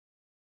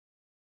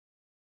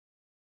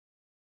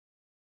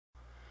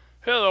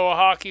Hello,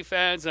 hockey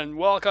fans, and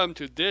welcome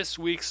to this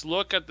week's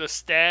look at the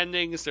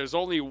standings. There's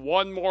only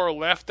one more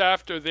left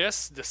after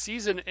this. The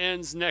season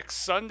ends next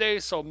Sunday,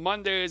 so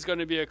Monday is going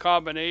to be a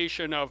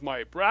combination of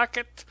my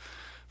bracket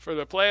for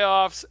the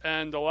playoffs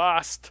and the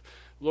last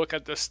look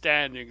at the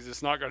standings.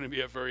 It's not going to be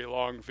a very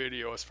long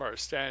video as far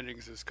as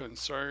standings is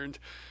concerned.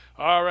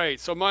 All right,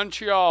 so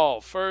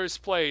Montreal,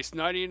 first place,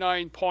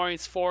 99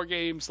 points, 4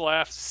 games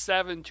left,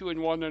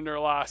 7-2-1 in their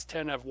last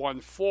 10, have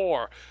won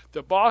 4.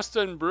 The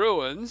Boston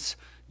Bruins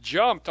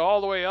jumped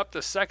all the way up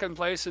to second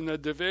place in the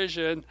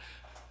division,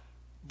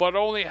 but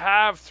only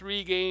have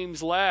 3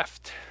 games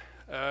left.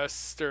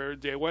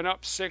 They went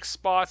up 6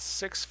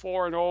 spots,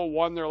 6-4-0,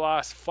 won their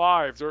last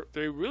 5.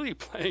 They're really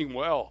playing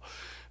well.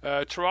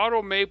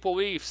 Toronto Maple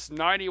Leafs,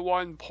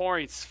 91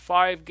 points,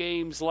 5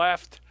 games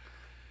left.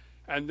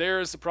 And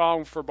there's the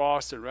problem for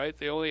Boston, right?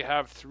 They only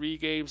have 3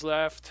 games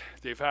left.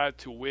 They've had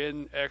to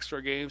win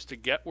extra games to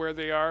get where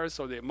they are,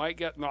 so they might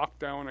get knocked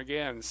down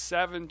again.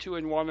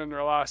 7-2-1 in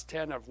their last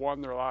 10, have won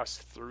their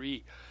last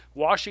 3.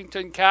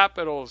 Washington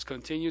Capitals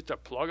continue to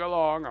plug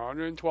along,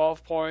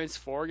 112 points,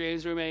 4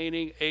 games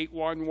remaining,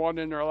 8-1-1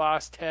 in their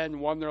last 10,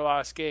 won their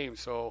last game.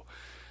 So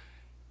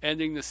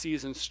ending the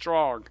season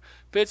strong.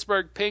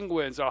 Pittsburgh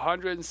Penguins,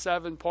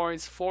 107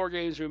 points, 4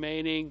 games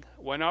remaining,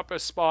 went up a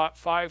spot,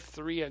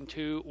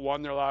 5-3-2,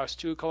 won their last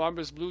 2.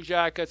 Columbus Blue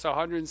Jackets,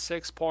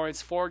 106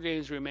 points, 4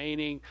 games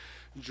remaining,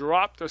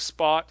 dropped a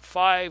spot,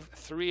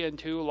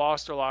 5-3-2,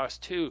 lost their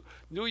last 2.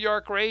 New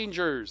York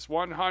Rangers,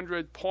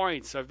 100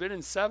 points, have been in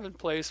 7th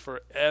place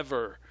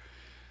forever.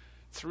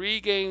 3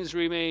 games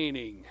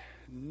remaining,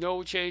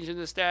 no change in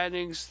the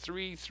standings,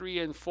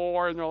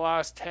 3-3-4 in their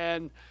last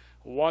 10.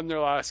 Won their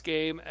last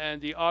game.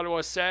 And the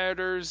Ottawa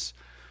Senators,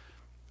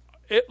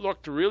 it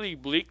looked really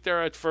bleak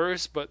there at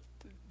first, but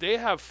they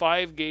have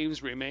 5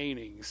 games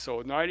remaining.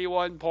 So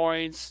 91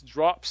 points,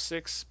 dropped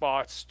 6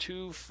 spots,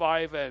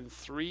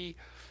 2-5-3,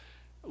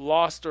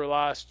 lost their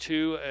last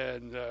 2,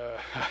 and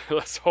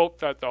let's hope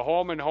that the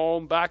home and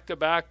home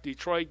back-to-back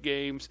Detroit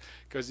games,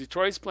 because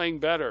Detroit's playing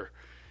better,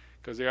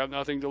 because they have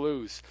nothing to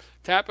lose.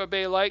 Tampa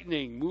Bay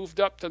Lightning moved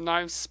up to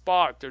 9th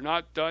spot. They're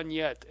not done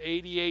yet.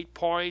 88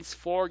 points,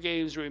 4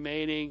 games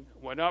remaining.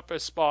 Went up a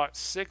spot,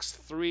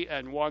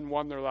 6-3-1,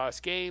 won their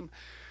last game.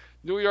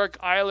 New York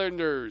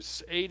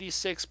Islanders,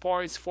 86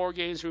 points, 4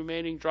 games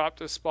remaining, dropped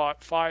a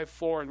spot,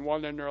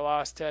 5-4-1 in their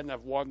last 10,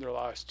 have won their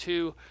last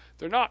 2.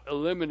 They're not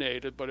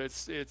eliminated, but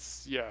it's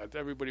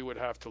everybody would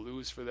have to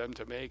lose for them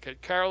to make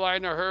it.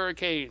 Carolina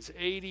Hurricanes,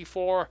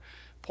 84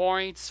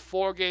 points,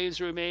 4 games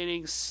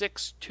remaining,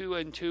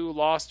 6-2-2,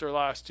 lost their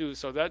last 2,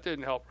 so that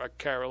didn't help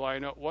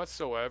Carolina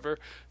whatsoever.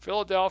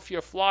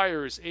 Philadelphia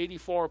Flyers,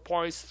 84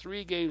 points,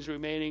 3 games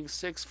remaining,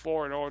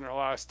 6-4-0 in their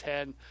last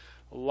 10,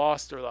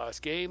 lost their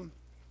last game.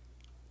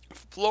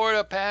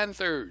 Florida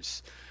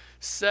Panthers,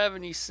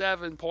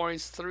 77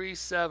 points,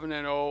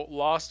 3-7-0,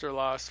 lost their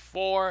last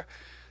 4.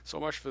 So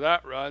much for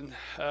that run.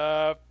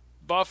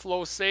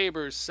 Buffalo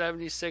Sabres,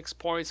 76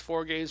 points,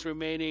 4 games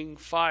remaining,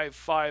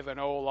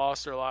 5-5-0,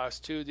 lost their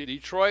last 2. The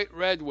Detroit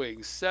Red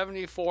Wings,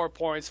 74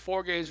 points,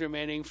 4 games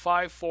remaining,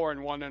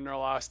 5-4-1 in their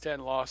last 10,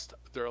 lost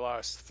their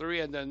last 3.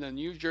 And then the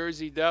New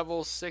Jersey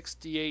Devils,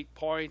 68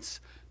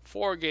 points,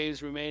 4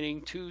 games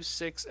remaining,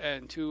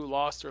 2-6-2,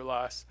 lost their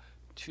last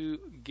 2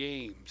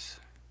 games.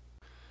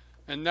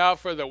 And now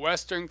for the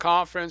Western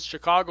Conference,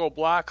 Chicago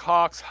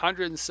Blackhawks,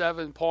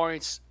 107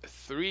 points,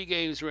 3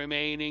 games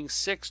remaining,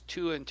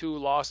 6-2-2,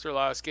 lost their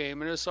last game.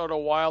 Minnesota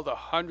Wild,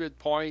 100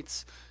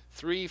 points,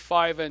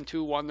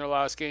 3-5-2, won their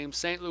last game.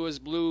 St. Louis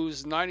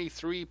Blues,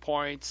 93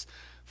 points,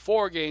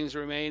 4 games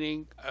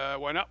remaining,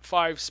 went up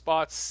 5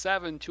 spots,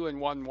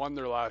 7-2-1, won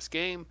their last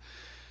game.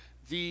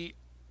 The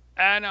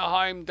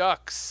Anaheim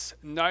Ducks,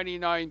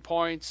 99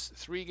 points,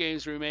 3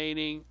 games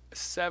remaining,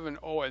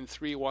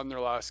 7-0-3, won their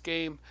last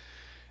game.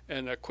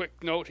 And a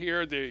quick note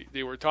here,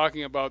 they were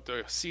talking about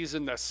the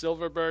season that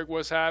Silverberg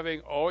was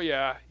having. Oh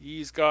yeah,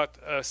 he's got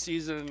a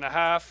season and a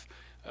half,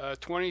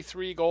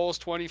 23 goals,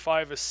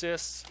 25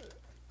 assists,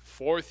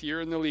 4th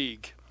year in the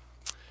league.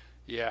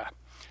 Yeah.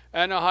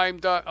 Anaheim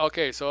Ducks.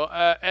 Okay, so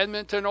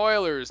Edmonton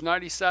Oilers,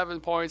 97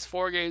 points,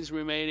 4 games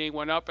remaining,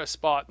 went up a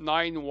spot,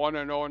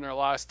 9-1-0 in their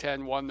last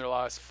 10, won their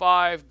last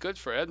 5. Good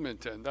for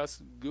Edmonton. That's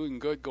doing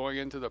good going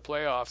into the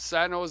playoffs.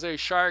 San Jose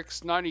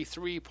Sharks,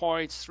 93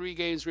 points, 3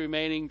 games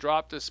remaining,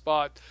 dropped a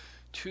spot,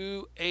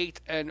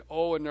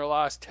 2-8-0 in their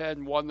last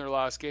 10, won their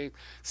last game.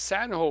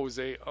 San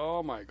Jose,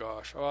 oh my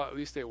gosh, well, at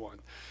least they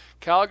won.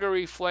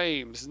 Calgary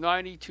Flames,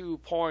 92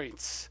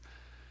 points.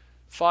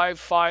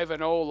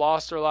 5-5-0,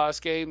 lost their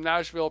last game.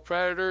 Nashville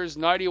Predators,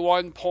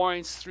 91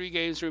 points, 3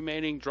 games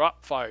remaining,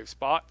 dropped 5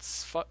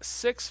 spots.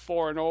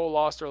 6-4-0,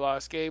 lost their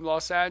last game.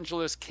 Los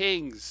Angeles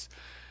Kings,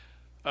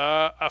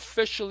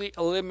 officially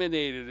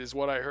eliminated is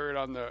what I heard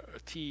on the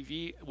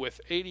TV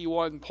with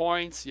 81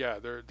 points. Yeah,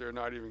 they're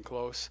not even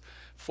close.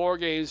 4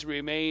 games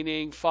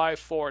remaining,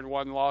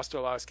 5-4-1, lost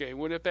their last game.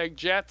 Winnipeg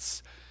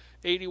Jets,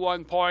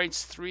 81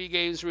 points, 3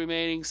 games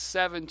remaining,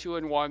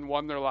 7-2-1,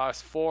 won their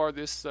last 4.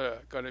 This is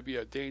going to be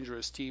a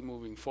dangerous team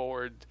moving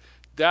forward.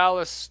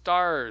 Dallas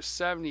Stars,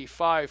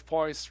 75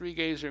 points, 3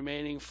 games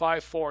remaining,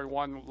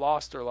 5-4-1,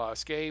 lost their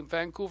last game.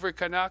 Vancouver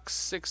Canucks,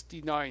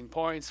 69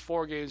 points,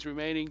 4 games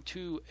remaining,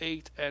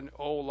 2-8-0,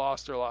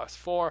 lost their last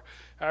 4.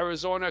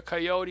 Arizona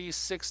Coyotes,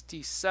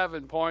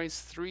 67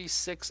 points,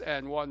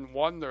 3-6-1,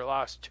 won their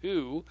last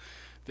 2.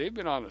 They've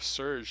been on a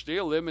surge. They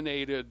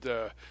eliminated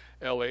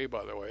LA,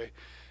 by the way.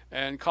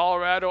 And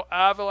Colorado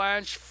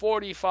Avalanche,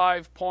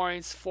 45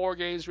 points, 4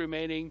 games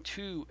remaining,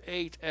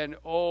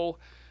 2-8-0,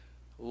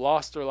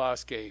 lost their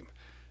last game.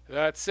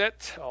 That's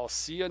it. I'll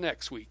see you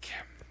next week.